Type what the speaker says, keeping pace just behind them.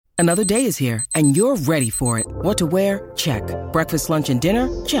Another day is here, and you're ready for it. What to wear? Check. Breakfast, lunch, and dinner?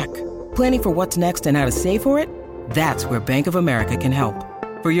 Check. Planning for what's next and how to save for it? That's where Bank of America can help.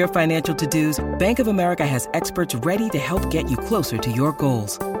 For your financial to-dos, Bank of America has experts ready to help get you closer to your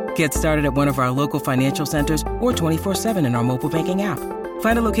goals. Get started at one of our local financial centers or 24/7 in our mobile banking app.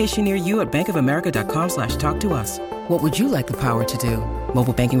 Find a location near you at bankofamerica.com/talktous. What would you like the power to do?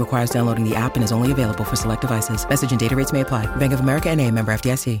 Mobile banking requires downloading the app and is only available for select devices. Message and data rates may apply. Bank of America N.A., member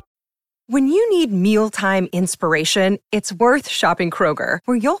FDIC. When you need mealtime inspiration, it's worth shopping Kroger,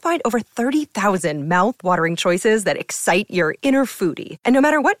 where you'll find over 30,000 mouth-watering choices that excite your inner foodie. And no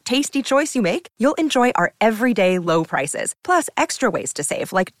matter what tasty choice you make, you'll enjoy our everyday low prices, plus extra ways to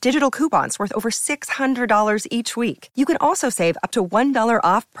save, like digital coupons worth over $600 each week. You can also save up to $1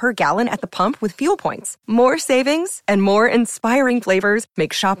 off per gallon at the pump with fuel points. More savings and more inspiring flavors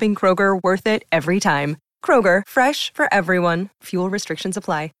make shopping Kroger worth it every time. Kroger, fresh for everyone. Fuel restrictions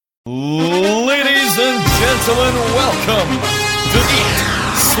apply. Ladies and gentlemen, welcome to Eat,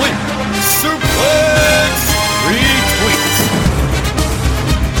 Sleep, Suplex, Retweet.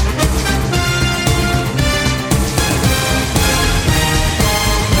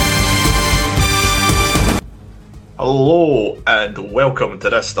 Hello and welcome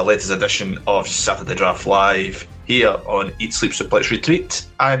to this, the latest edition of Saturday Draft Live here on Eat, Sleep, Suplex, Retweet.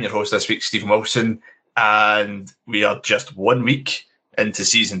 I am your host this week, Stephen Wilson, and we are just 1 week into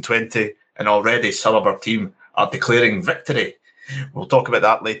season 20, and already some of our team are declaring victory. We'll talk about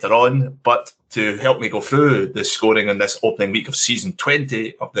that later on, but to help me go through the scoring in this opening week of season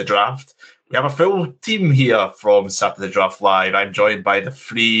 20 of the draft, we have a full team here from Saturday Draft Live. I'm joined by the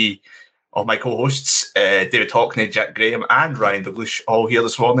three of my co-hosts, David Hockney, Jack Graham, and Ryan Douglas, all here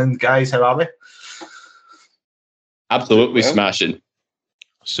this morning. Guys, how are we? Absolutely smashing.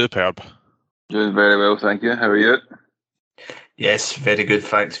 Superb. Doing very well, thank you. How are you? Yes, very good,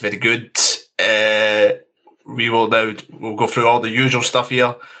 thanks, very good. We'll go through all the usual stuff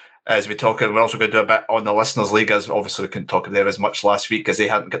here as we talk, and we're also going to do a bit on the Listeners' League, as obviously we couldn't talk about them as much last week as they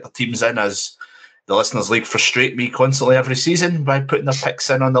hadn't got their teams in, as the Listeners' League frustrate me constantly every season by putting their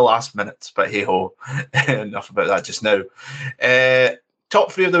picks in on the last minute. But hey-ho, enough about that just now.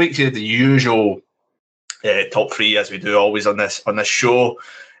 Top three of the week, the usual top three, as we do always on this show.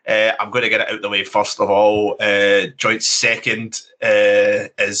 I'm going to get it out the way first of all. Joint second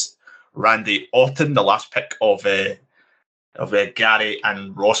is Randy Orton, the last pick of Gary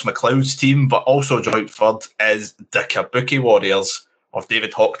and Ross McLeod's team, but also joint third is the Kabuki Warriors of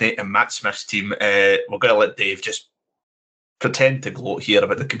David Hockney and Matt Smith's team. We're going to let Dave just pretend to gloat here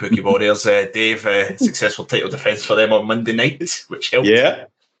about the Kabuki Warriors. Dave, successful title defence for them on Monday night, which helped. Yeah.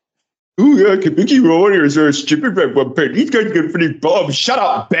 Ooh, yeah, Kabuki Warriors are stupid red one pick. These guys get pretty bottom. Shut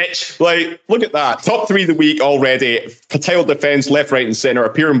up, bitch. Like, look at that. Top three of the week already. Title defense, left, right, and center,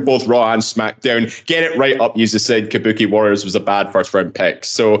 appearing both Raw and SmackDown. Get it right up, you just said Kabuki Warriors was a bad first round pick.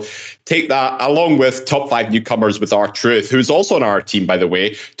 So take that along with top five newcomers with R-Truth, who's also on our team, by the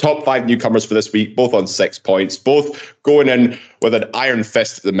way. Top five newcomers for this week, both on 6 points, both going in with an iron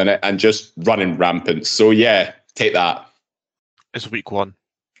fist at the minute and just running rampant. So yeah, take that. It's week one.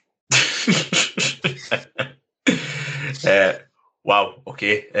 Wow,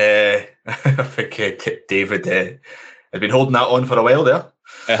 okay. I think David has been holding that on for a while there.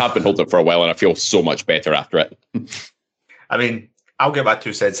 I have been holding it for a while and I feel so much better after it. I mean, I'll get my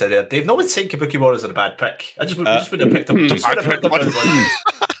 2 cents in there. Dave, no one's saying Kabuki Warriors are a bad pick. I just would have picked them. We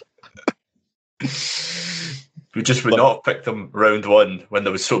just would not have picked them round one when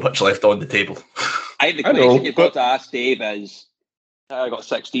there was so much left on the table. I think the question you've got to ask Dave is, I got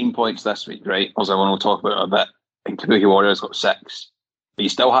 16 points this week, right? As I want to talk about it a bit. And Kabuki Warriors got 6. Are you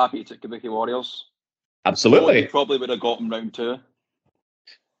still happy to take Kabuki Warriors? Absolutely. You probably would have got them round 2.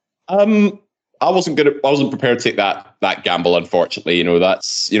 I wasn't prepared to take that gamble, unfortunately.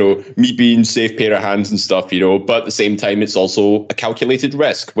 That's me being safe pair of hands and stuff, but at the same time it's also a calculated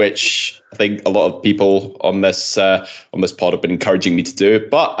risk, which I think a lot of people on this pod have been encouraging me to do.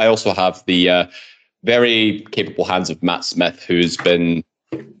 But I also have the very capable hands of Matt Smith, who's been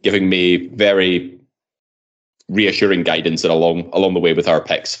giving me very reassuring guidance and along the way with our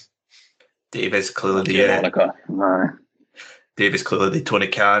picks. Dave is clearly the Tony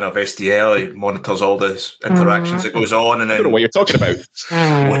Khan of SDL. He monitors all the interactions that goes on, and then I don't know what you're talking about.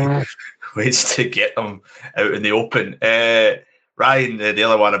 Waits to get them out in the open. Ryan, the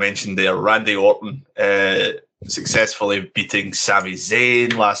other one I mentioned there, Randy Orton, successfully beating Sami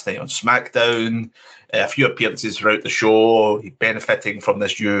Zayn last night on SmackDown. A few appearances throughout the show. He's benefiting from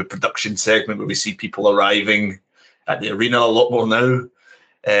this new production segment where we see people arriving at the arena a lot more now.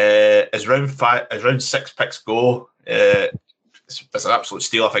 As round 6 picks go, it's an absolute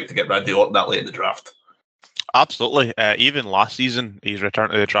steal, I think, to get Randy Orton that late in the draft. Absolutely. Even last season, he's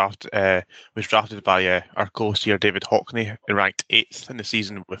returned to the draft. Was drafted by our co-host here, David Hockney, ranked 8th in the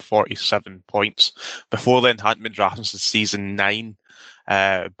season with 47 points. Before then, hadn't been drafted since season 9.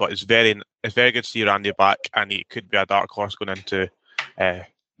 But it's very good to see Randy back, and he could be a dark horse going into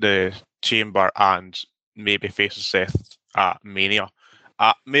the Chamber and maybe faces Seth at Mania.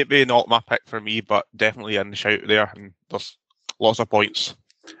 Maybe not my pick for me, but definitely in the shout there. And there's lots of points,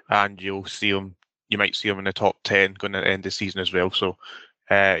 and you'll see him. You might see him in the top 10 going to the end of the season as well. So,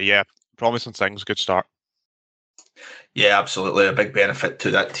 promising things. Good start. Yeah, absolutely. A big benefit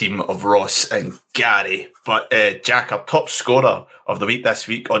to that team of Ross and Gary. But Jack, our top scorer of the week this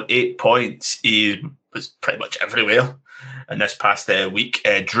week on 8 points, he was pretty much everywhere in this past week.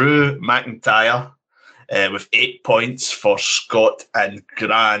 Drew McIntyre with 8 points for Scott and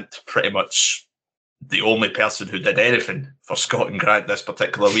Grant, pretty much the only person who did anything for Scott and Grant this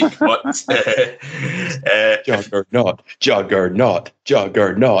particular week. But Juggernaut.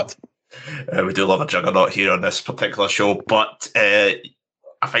 We do love a juggernaut here on this particular show. But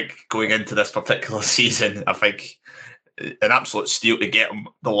I think going into this particular season, I think an absolute steal to get him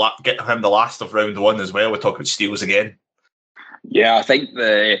the last of round 1 as well. We're talking steals again. Yeah, I think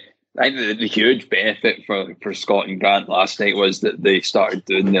the huge benefit for Scott and Grant last night was that they started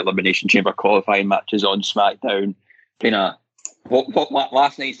doing the Elimination Chamber qualifying matches on SmackDown. Kind of what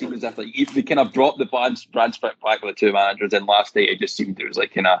last night seemed as if they kind of brought the brand split back with the two managers, and last night it just seemed it was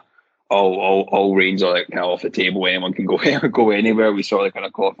like kind of all reigns are like kind of off the table. Anyone can go anywhere. We saw the kind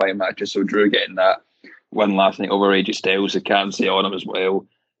of qualifying matches. So Drew getting that win last night over AJ Styles, the captaincy on him as well.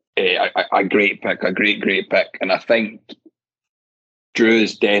 A great pick, a great pick, and I think Drew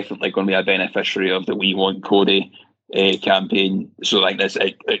is definitely going to be a beneficiary of the We Want Cody campaign. So like this,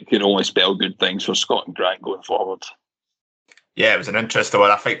 it can only spell good things for Scott and Grant going forward. Yeah, it was an interesting one.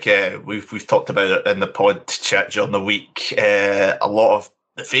 I think we've talked about it in the pod chat during the week. A lot of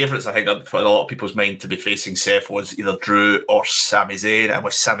the favourites, I think, for a lot of people's mind to be facing Seth was either Drew or Sami Zayn. And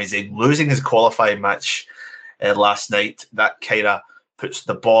with Sami Zayn losing his qualifying match last night, that kind of puts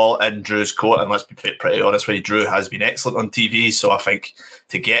the ball in Drew's court. And let's be pretty honest with you, Drew has been excellent on TV. So I think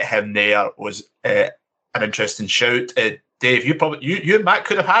to get him there was an interesting shout. Dave, you and Matt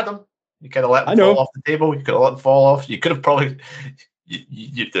could have had him. You could have let him fall off the table. You could have let him fall off. You could have probably...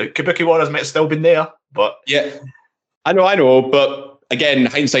 the Kabuki Warriors might have still been there, but... Yeah, I know, but again,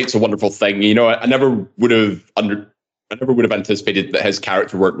 hindsight's a wonderful thing. You know, I never would have anticipated that his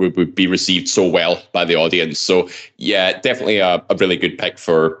character work would be received so well by the audience. So yeah, definitely a really good pick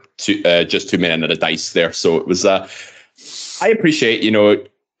for just 2 men and a dice there. So it was, I appreciate,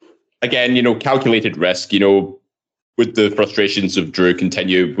 again, calculated risk, would the frustrations of Drew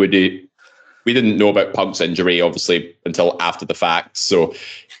continue? We didn't know about Punk's injury, obviously, until after the fact. So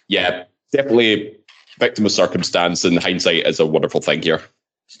yeah, definitely victim of circumstance, and hindsight is a wonderful thing here.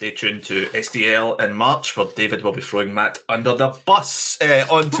 Stay tuned to SDL in March, where David will be throwing Matt under the bus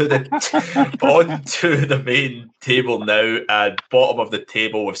onto the main table now. And bottom of the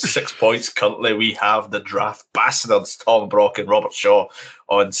table with 6 points currently, we have the Draft Bastards, Tom Brock and Robert Shaw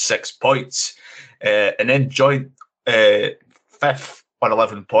on 6 points. And then joint fifth on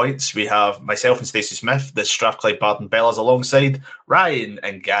 11 points, we have myself and Stacey Smith, the Strathclyde Barden Bellas, alongside Ryan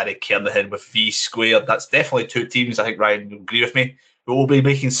and Gary Kernahan with V Squared. That's definitely 2 teams, I think Ryan will agree with me, who will be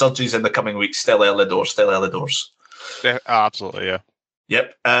making surgeries in the coming weeks. Still early doors. Yeah, absolutely, yeah.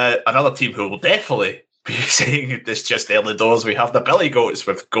 Yep. Another team who will definitely be saying it's just early doors. We have the Billy Goats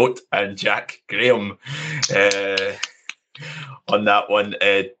with Goat and Jack Graham on that one.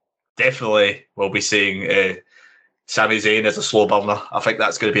 Definitely will be saying Sami Zayn is a slow burner. I think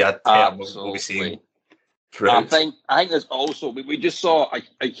that's going to be a term we'll be seeing throughout. I think there's also, we just saw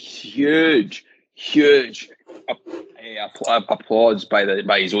a huge applause by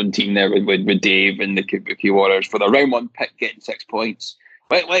his own team there with Dave and the Kabuki Warriors for the round 1 pick getting 6 points.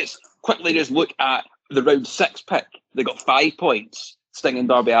 Let's quickly just look at the round 6 pick. They got 5 points. Sting and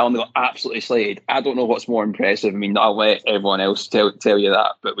Darby Allin, they got absolutely slated. I don't know what's more impressive. I mean, I'll let everyone else tell you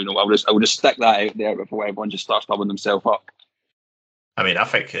that, but I'll just stick that out there before everyone just starts bubbling themselves up. I mean, I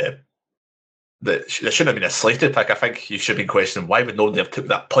think that there shouldn't have been a slated pick. I think you should be questioning why would nobody have took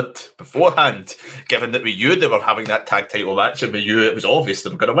that punt beforehand, given that we knew they were having that tag title match and we knew it was obvious they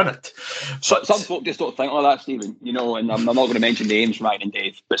were going to win it. But some folk just don't think like that, Stephen. And I'm not going to mention names, Ryan and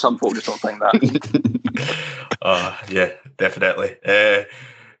Dave, but some folk just don't think that. Yeah, definitely.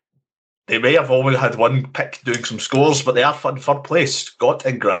 They may have only had one pick doing some scores, but they are in third place. Scott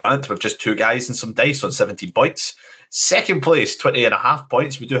and Grant with just 2 guys and some dice on 17 points. Second place, 20.5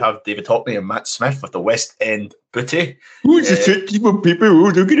 points. We do have David Hockney and Matt Smith with the West End Booty. Who's the 50 people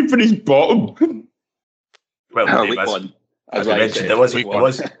who's looking to finish bottom? Well, week one. As I mentioned, it was week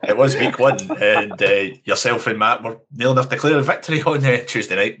one, and yourself and Matt were near enough to declare a victory on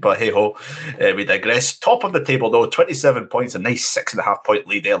Tuesday night, but hey ho, we digress. Top of the table though, 27 points, a nice 6.5 point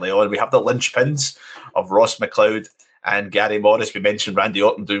lead early on. We have the linchpins of Ross McLeod and Gary Morris. We mentioned Randy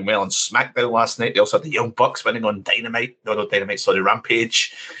Orton doing well on SmackDown last night. They also had the Young Bucks winning on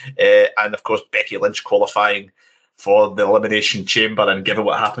Rampage, and of course Becky Lynch qualifying for the Elimination Chamber, and given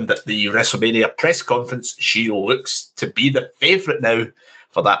what happened at the WrestleMania press conference, she looks to be the favourite now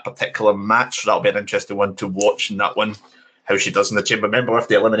for that particular match. So that'll be an interesting one to watch in that one, how she does in the Chamber. Remember, with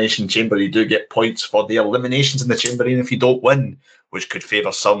the Elimination Chamber, you do get points for the eliminations in the Chamber, even if you don't win, which could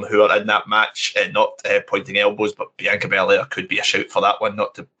favour some who are in that match, not pointing elbows, but Bianca Belair could be a shout for that one,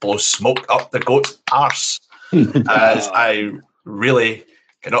 not to blow smoke up the goat's arse, as I really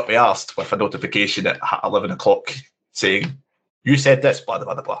cannot be asked with a notification at 11 o'clock saying, you said this, blah,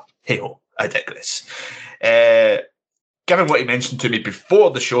 blah, blah, blah. Hey-ho, I digress. Given what he mentioned to me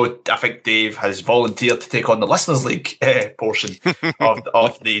before the show, I think Dave has volunteered to take on the Listeners' League portion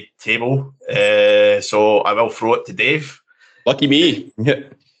of the table. So I will throw it to Dave. Lucky me.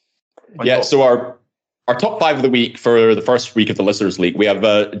 Yeah, so our top five of the week for the first week of the Listeners' League, we have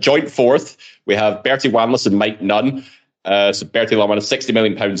a joint fourth. We have Bertie Wamless and Mike Nunn. So Bertie Lamont is £60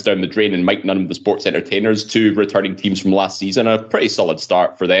 million down the drain, and Mike Nunn of the Sports Entertainers, two returning teams from last season. A pretty solid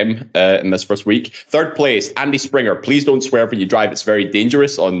start for them in this first week. Third place, Andy Springer. Please don't swear when you drive. It's very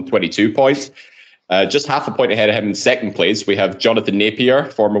dangerous on 22 points. Just half a point ahead of him in second place, we have Jonathan Napier,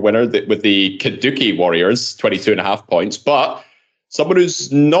 former winner with the Kaduki Warriors, 22.5 points. But someone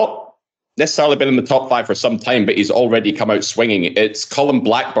who's not necessarily been in the top five for some time, but he's already come out swinging. It's Colin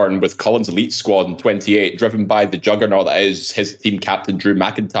Blackburn with Colin's Elite Squad in 28, driven by the juggernaut that is his team captain, Drew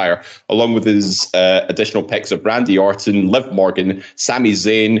McIntyre, along with his additional picks of Randy Orton, Liv Morgan, Sami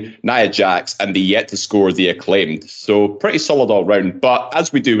Zayn, Nia Jax, and the yet to score The Acclaimed. So pretty solid all round. But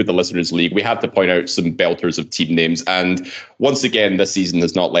as we do with the Listeners' League, we have to point out some belters of team names. And once again, this season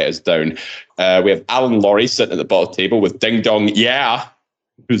has not let us down. We have Alan Laurie sitting at the bottom table with Ding Dong Yeah,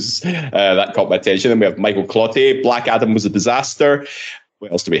 who's that caught my attention. Then we have Michael Clottey. Black Adam was a disaster.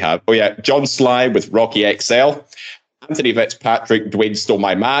 What else do we have? Oh yeah, John Sly with Rocky XL. Anthony Fitzpatrick, Dwayne Stole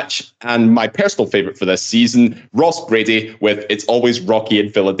My Match. And my personal favourite for this season, Ross Brady with It's Always Rocky in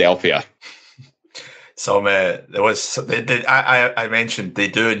Philadelphia. So I mentioned they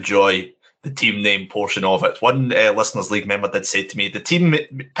do enjoy the team name portion of it. One Listeners' League member did say to me,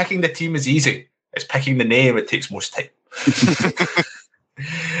 picking the team is easy. It's picking the name it takes most time.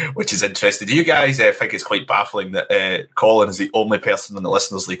 Which is interesting. Do you guys think it's quite baffling that Colin is the only person in the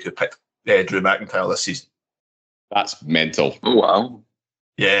Listeners' League who picked Drew McIntyre this season? That's mental. Oh, wow.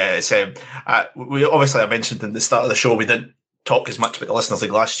 Yeah, it's we obviously, I mentioned in the start of the show, we didn't talk as much about the Listeners'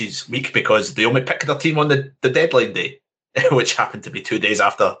 League last week because they only picked their team on the deadline day, which happened to be 2 days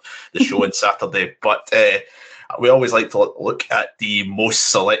after the show on Saturday. But we always like to look at the most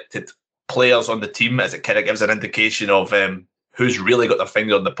selected players on the team, as it kind of gives an indication of who's really got their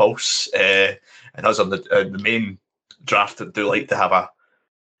finger on the pulse. And us on the main draft do like to have a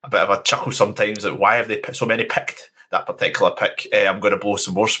bit of a chuckle sometimes at why have they so many picked that particular pick. I'm going to blow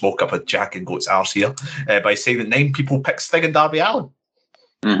some more smoke up at Jack and Goat's arse here by saying that 9 people picked Sting and Darby Allin.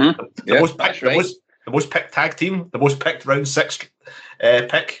 Mm-hmm. The most picked tag team, the most picked round 6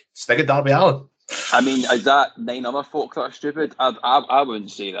 pick, Sting and Darby Allin. I mean, is that 9 other folk that are stupid? I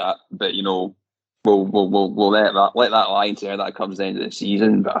wouldn't say that, but you know, we'll let that lie until how that comes the end of the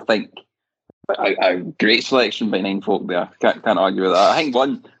season. But I think a great selection by 9 folk there. Can't argue with that. I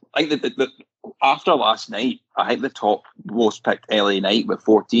think that after last night, I think the top most picked LA Knight with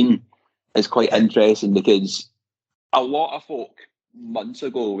 14 is quite interesting because a lot of folk months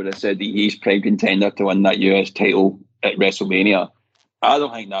ago would have said that he's prime contender to win that US title at WrestleMania. I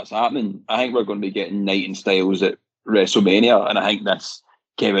don't think that's happening. I think we're going to be getting Knight and Styles at WrestleMania, and I think this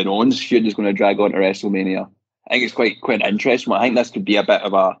Kevin Owens feud is going to drag on to WrestleMania. I think it's quite interesting. I think this could be a bit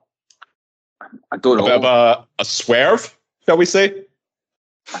of a bit of a swerve, shall we say?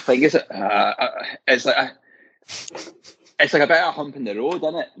 I think it's like a bit of a hump in the road,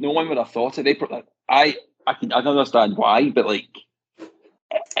 isn't it? No one would have thought it. I can understand why, but like,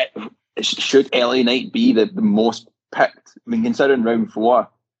 should LA Knight be the most picked? I mean, considering round 4,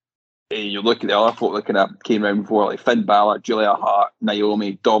 you look at the other folk that kind of came round 4, like Finn Balor, Julia Hart,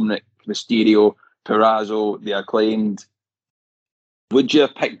 Naomi, Dominic Mysterio, Purrazzo, The Acclaimed. Would you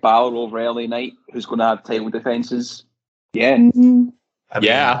have picked Balor over LA Knight, who's going to have title defences? Yeah. I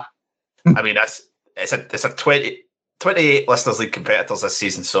mean, it's a 20. 28 Listeners League competitors this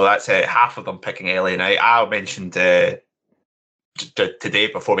season, so that's half of them picking LA Knight. I mentioned today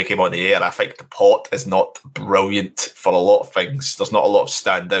before we came on the air, I think the pot is not brilliant for a lot of things. There's not a lot of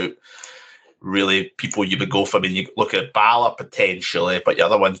standout, really, people you would go for. I mean, you look at Balor potentially, but the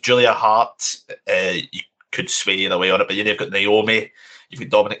other ones, Julia Hart, you could sway either way on it, but you've got Naomi, you've got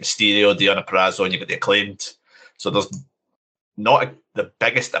Dominic Mysterio, Deonna Purrazzo, and you've got the Acclaimed. So there's not the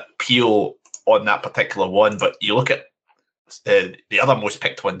biggest appeal on that particular one, but you look at the other most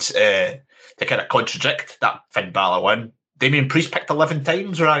picked ones to kind of contradict that Finn Balor one. Damian Priest picked 11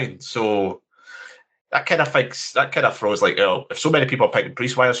 times, Ryan. So that kind of throws like, oh, if so many people are picking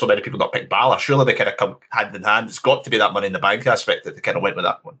Priest, why are so many people not picking Balor? Surely they kind of come hand in hand. It's got to be that Money in the Bank aspect that they kind of went with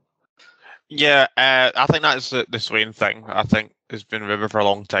that one. Yeah, I think that's the Swain thing. I think it's been rumored for a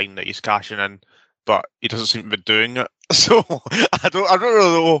long time that he's cashing in, but he doesn't seem to be doing it. So I don't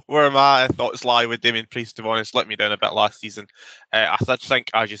really know where my thoughts lie with Damian Priest, to be honest. Let me down a bit last season. I think,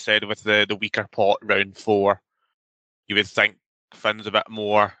 as you said, with the weaker pot round 4, you would think Finn's a bit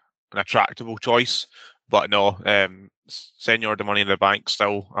more an attractable choice. But no, Senor the Money in the Bank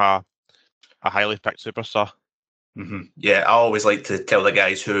still a highly picked superstar. Mm-hmm. Yeah, I always like to tell the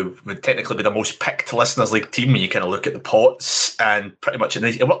guys who would technically be the most picked Listeners League team, and you kind of look at the pots, and pretty much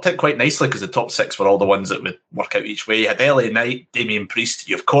it worked out quite nicely because the top 6 were all the ones that would work out each way. You had LA Knight, Damian Priest.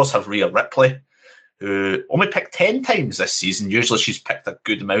 You, of course, have Rhea Ripley, who only picked 10 times this season. Usually she's picked a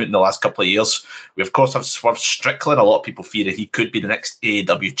good amount in the last couple of years. We, of course, have Swerve Strickland. A lot of people fear that he could be the next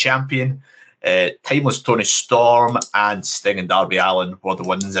AEW champion. Timeless Tony Storm and Sting and Darby Allin were the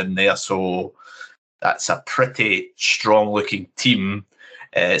ones in there, so that's a pretty strong-looking team.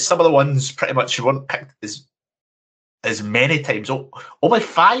 Some of the ones pretty much weren't picked as many times. Only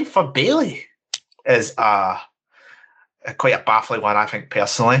 5 for Bayley is quite a baffling one, I think,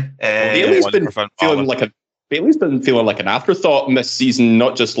 personally. Bayley's been feeling like an afterthought in this season,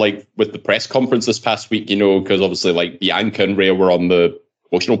 not just like with the press conference this past week, because obviously like Bianca and Rhea were on the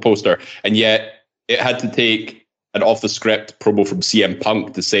promotional poster, and yet it had to take an off-the-script promo from CM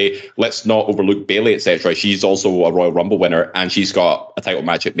Punk to say, let's not overlook Bayley, etc. She's also a Royal Rumble winner, and she's got a title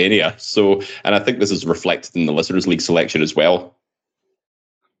match at Mania. So, and I think this is reflected in the Listeners League selection as well.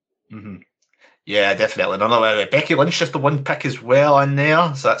 Mm-hmm. Yeah, definitely. Another Becky Lynch, just the one pick as well in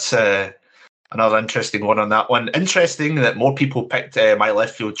there. So that's another interesting one on that one. Interesting that more people picked my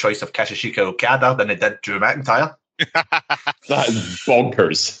left field choice of Kazuchika Okada than they did Drew McIntyre. That is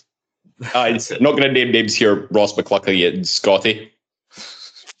bonkers. I'm not going to name names here, Ross McCluckley and Scotty.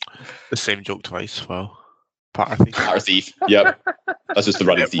 The same joke twice. Well, Part of Thief. Yep. That's just the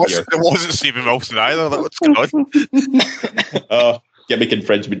running theme here. It wasn't Stephen Wilson either. Like, what's going on? Gimmick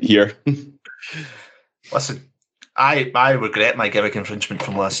infringement here. Listen, I regret my gimmick infringement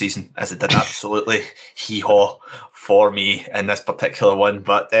from last season, as it did absolutely hee-haw for me in this particular one.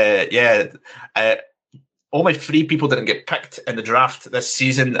 But only 3 people didn't get picked in the draft this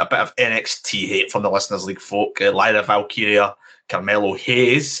season. A bit of NXT hate from the Listeners League folk. Lyra Valkyria, Carmelo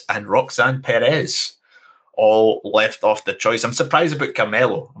Hayes, and Roxanne Perez all left off the choice. I'm surprised about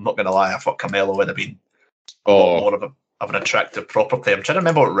Carmelo. I'm not going to lie. I thought Carmelo would have been more of an attractive property. I'm trying to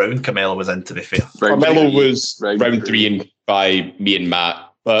remember what round Carmelo was in, to be fair. Carmelo was round 3 and by me and Matt.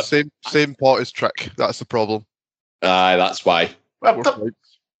 But same pot as Trick. That's the problem. That's why. Well,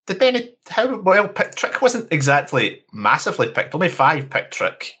 how well picked? Trick wasn't exactly massively picked. Only 5 picked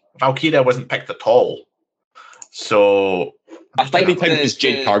Trick. Valkyria wasn't picked at all. So I think the time was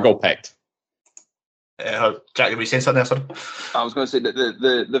Jade Cargill picked. Jack, were you saying something there? Sorry? I was going to say that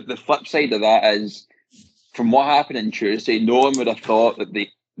the flip side of that is, from what happened on Tuesday, no one would have thought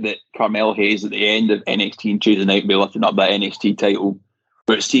that Carmelo Hayes at the end of NXT on Tuesday night would be lifting up that NXT title,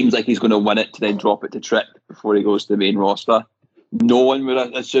 but it seems like he's going to win it to then drop it to Trick before he goes to the main roster. No one would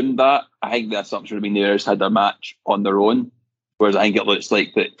have assumed that. I think the assumption would have been the others had their match on their own, whereas I think it looks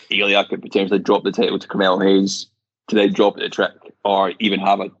like that Ilya could potentially drop the title to Carmelo Hayes to then drop it to Trick, or even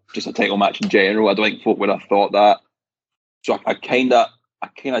have just a title match in general. I don't think folk would have thought that. So I kind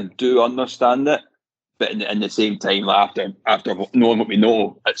of do understand it, but in the same time, after knowing what we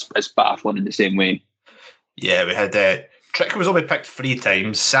know, it's baffling in the same way. Yeah, we had Trick was only picked 3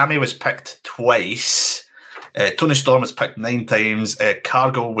 times. Sammy was picked twice. Tony Storm was picked 9 times.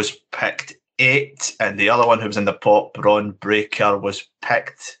 Cargill was picked 8, and the other one who was in the pot, Braun Breaker, was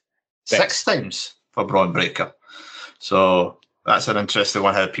picked 6 times for Braun Breaker. So that's an interesting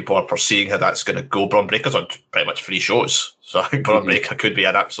one, how people are perceiving how that's going to go. Braun Breaker's on pretty much 3 shows, so I think Braun Breaker could be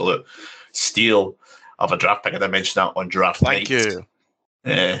an absolute steal of a draft pick. I did mention that on draft night. Thank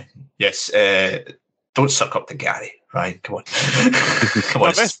you. Yes, don't suck up to Gary, right? Come on. Come on.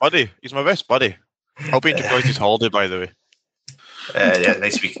 My best buddy. He's my best buddy. Hope he enjoys his holiday, by the way. Yeah,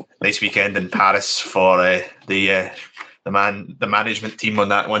 nice weekend in Paris for the management team on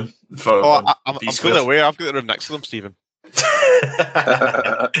that one. I'm fully aware. I've got the room next to them, Stephen.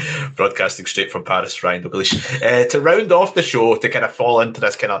 Broadcasting straight from Paris, Ryan Dalglish. To round off the show, to kind of fall into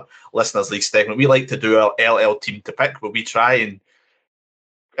this kind of Listeners League segment, we like to do our LL team to pick, where we try and,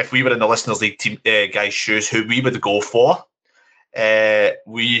 if we were in the Listeners League team guys' shoes, who we would go for.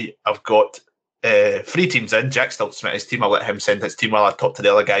 We have got 3 teams in. Jack still submit his team. I'll let him send his team while I talk to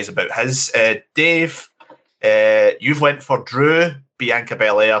the other guys about his. Dave, you've went for Drew, Bianca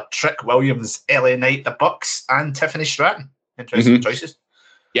Belair, Trick Williams, LA Knight, the Bucks, and Tiffany Stratton. Interesting choices.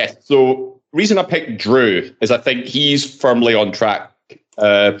 Yeah, so reason I picked Drew is I think he's firmly on track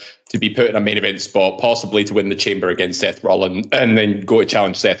to be put in a main event spot, possibly to win the Chamber against Seth Rollins and then go to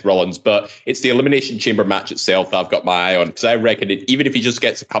challenge Seth Rollins. But it's the Elimination Chamber match itself that I've got my eye on, because I reckon even if he just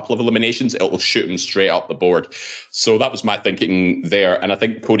gets a couple of eliminations, it will shoot him straight up the board. So that was my thinking there. And I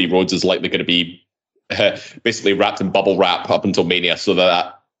think Cody Rhodes is likely going to be basically wrapped in bubble wrap up until Mania, so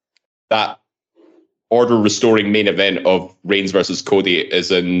that order restoring main event of Reigns versus Cody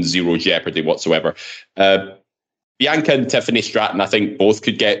is in zero jeopardy whatsoever. Bianca and Tiffany Stratton, I think both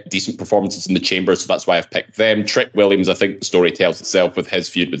could get decent performances in the Chamber, so that's why I've picked them. Trick Williams, I think the story tells itself with his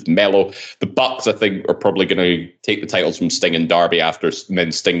feud with Melo. The Bucks, I think, are probably going to take the titles from Sting and Darby after, and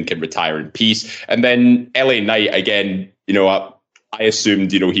then Sting can retire in peace. And then LA Knight, again, I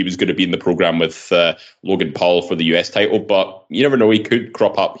assumed, he was going to be in the program with Logan Paul for the US title, but you never know, he could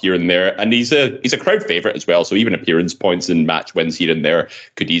crop up here and there. And he's a crowd favorite as well, so even appearance points and match wins here and there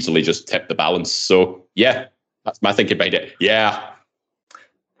could easily just tip the balance. So, yeah. That's my thinking behind it. Yeah.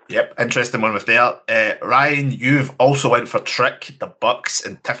 Yep, interesting one with there. Ryan, you've also went for Trick, the Bucks,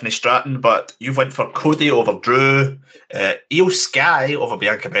 and Tiffany Stratton, but you've went for Cody over Drew. Io Sky over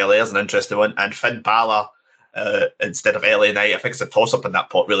Bianca Belair is an interesting one, and Finn Balor instead of LA Knight. I think it's a toss-up in that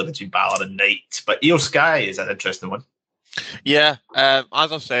pot, really, between Balor and Knight. But Io Sky is an interesting one. Yeah,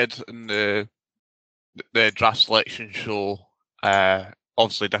 as I said in the draft selection show,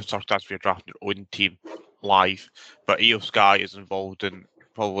 obviously this circumstance for your draft your own team live, but Io Sky is involved in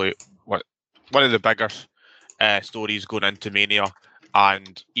probably one of the bigger stories going into Mania,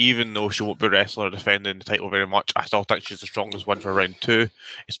 and even though she won't be wrestling or defending the title very much, I still think she's the strongest one for round 2,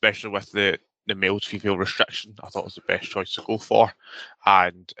 especially with the male to female restriction. I thought it was the best choice to go for,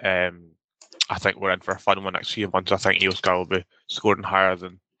 and I think we're in for a fun one next few months. I think Io Sky will be scoring higher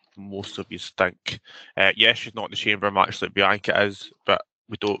than most of you think. Yes, she's not in the Chamber match like Bianca is, but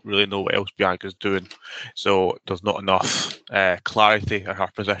we don't really know what else Bianca's doing, so there's not enough clarity in her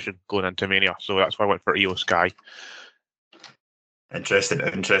position going into Mania. So that's why I went for Io Sky. Interesting.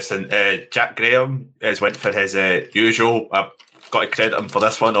 Jack Graham has went for his usual. I've got to credit him for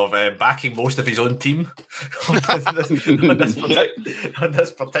this one of backing most of his own team on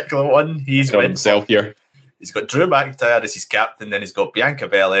this particular one. He's went himself here. He's got Drew McIntyre as his captain, then he's got Bianca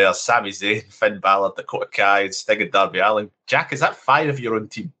Belair, Sami Zayn, Finn Balor, Dakota Kai, and Sting and Darby Allin. Jack, is that 5 of your own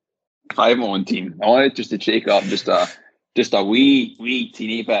team? 5 of my own team. I wanted just to shake up just a wee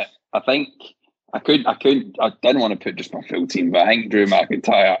teeny bit. I think I didn't want to put just my full team, but I think Drew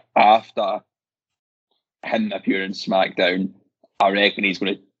McIntyre, after him appearing in SmackDown, I reckon he's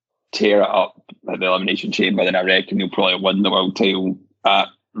going to tear it up at the Elimination Chamber. Then I reckon he'll probably win the world title at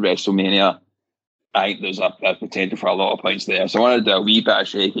WrestleMania. I think there's a potential for a lot of points there. So I wanted to do a wee bit of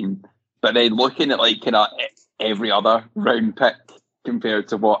shaking. But then looking at kind of every other round pick compared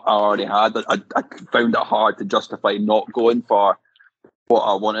to what I already had, I found it hard to justify not going for what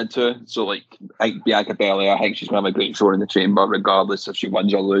I wanted to. So I think Bianca Belair, I think she's going to have a great show in the Chamber, regardless if she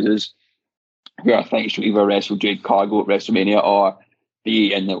wins or loses. Where I think she'll either wrestle Jade Cargill at WrestleMania or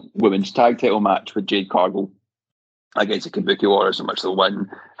be in the women's tag title match with Jade Cargill against the Kabuki Warriors, so much they'll win.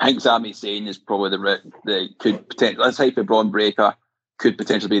 I think Sami Zayn is probably the could potentially, let's say for Braun Breaker, could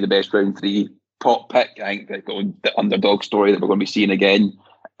potentially be the best round 3 top pick. I think they've got the underdog story that we're going to be seeing again.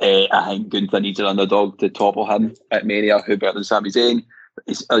 I think Gunther needs an underdog to topple him at Mania. Who better than Sami Zayn?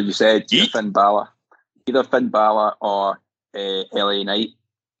 As you said, Finn Balor or LA Knight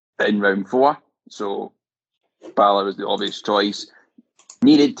in round 4. So Balor was the obvious choice.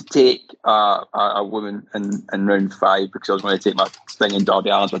 Needed to take a woman in round 5 because I was going to take my Sting and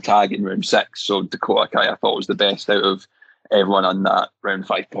Darby Allin's my tag in round 6. So Dakota Kai I thought was the best out of everyone on that round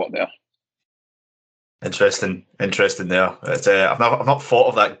 5 pot there. Interesting there. It's, I've not thought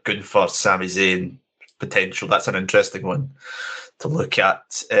of that Gunther Sami Zayn potential. That's an interesting one to look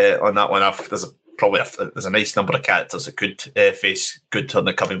at on that one. There's a nice number of characters that could face Gunther in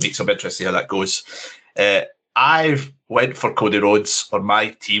the coming weeks. I'm interested to see how that goes. I've went for Cody Rhodes on my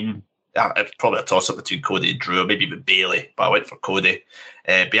team. It's probably a toss-up between Cody and Drew, or maybe even Bailey, but I went for Cody.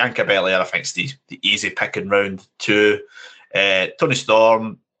 Bianca Belair, I think, is the easy pick in round 2. Toni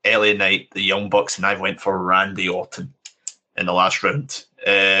Storm, LA Knight, the Young Bucks, and I went for Randy Orton in the last round.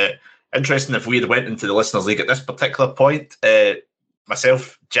 Interesting, if we had went into the Listeners' League at this particular point,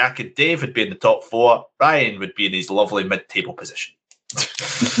 myself, Jack, and Dave would be in the top 4. Ryan would be in his lovely mid-table position.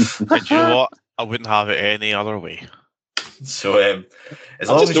 And you know what? I wouldn't have it any other way. So, as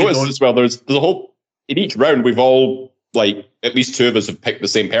long I just as you noticed don't... as well, there's a whole... In each round, we've all, like, at least 2 of us have picked the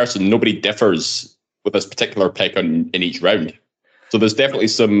same person. Nobody differs with this particular pick in each round. So there's definitely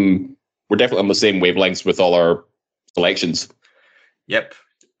we're definitely on the same wavelengths with all our selections. Yep.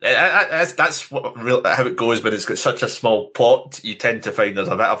 That's how it goes when it's got such a small pot. You tend to find there's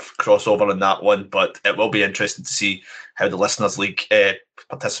a bit of crossover in that one, but it will be interesting to see how the Listeners' League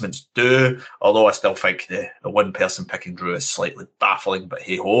participants do. Although I still think the one person picking Drew is slightly baffling, but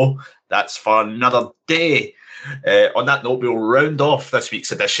hey ho, that's for another day. On that note, we'll round off this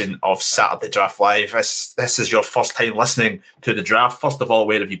week's edition of Saturday Draft Live. This is your first time listening to the draft. First of all,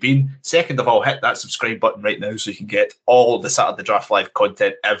 where have you been? Second of all, hit that subscribe button right now so you can get all the Saturday Draft Live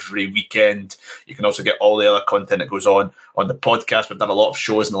content every weekend. You can also get all the other content that goes on the podcast. We've done a lot of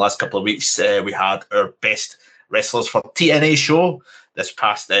shows in the last couple of weeks. We had our best wrestlers for TNA show this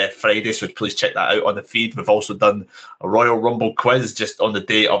past Friday, so please check that out on the feed. We've also done a Royal Rumble quiz just on the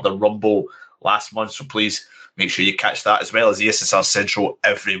day of the Rumble last month, so please make sure you catch that, as well as the SSR Central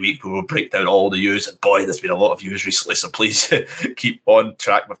every week. We will break down all the views. And boy, there's been a lot of views recently, so please keep on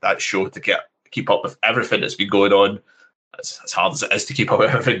track with that show to keep up with everything that's been going on. As hard as it is to keep up with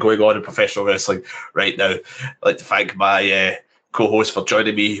everything going on in professional wrestling right now. I'd like to thank my co-host for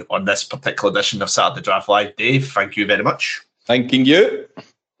joining me on this particular edition of Saturday Draft Live. Dave, thank you very much. Thanking you.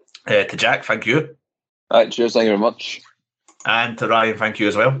 To Jack, thank you. Cheers, thank you very much. And to Ryan, thank you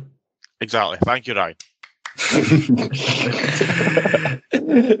as well. Exactly. Thank you, Ryan.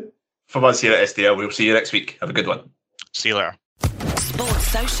 From us here at SDL, we'll see you next week. Have a good one. See you later. Sports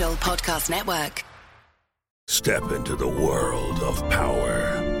Social Podcast Network. Step into the world of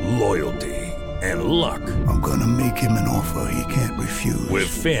power, loyalty, and luck. I'm gonna make him an offer he can't refuse. With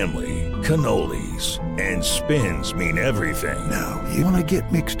family, cannolis, and spins mean everything. Now, you wanna get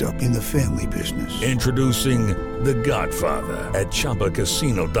mixed up in the family business. Introducing The Godfather at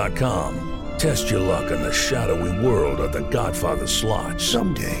ChumbaCasino.com. Test your luck in the shadowy world of The Godfather slot.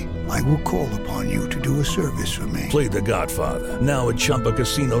 Someday, I will call upon you to do a service for me. Play The Godfather, now at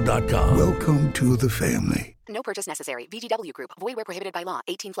ChumbaCasino.com. Welcome to the family. No purchase necessary. VGW Group. Void where prohibited by law.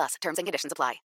 18+. Terms and conditions apply.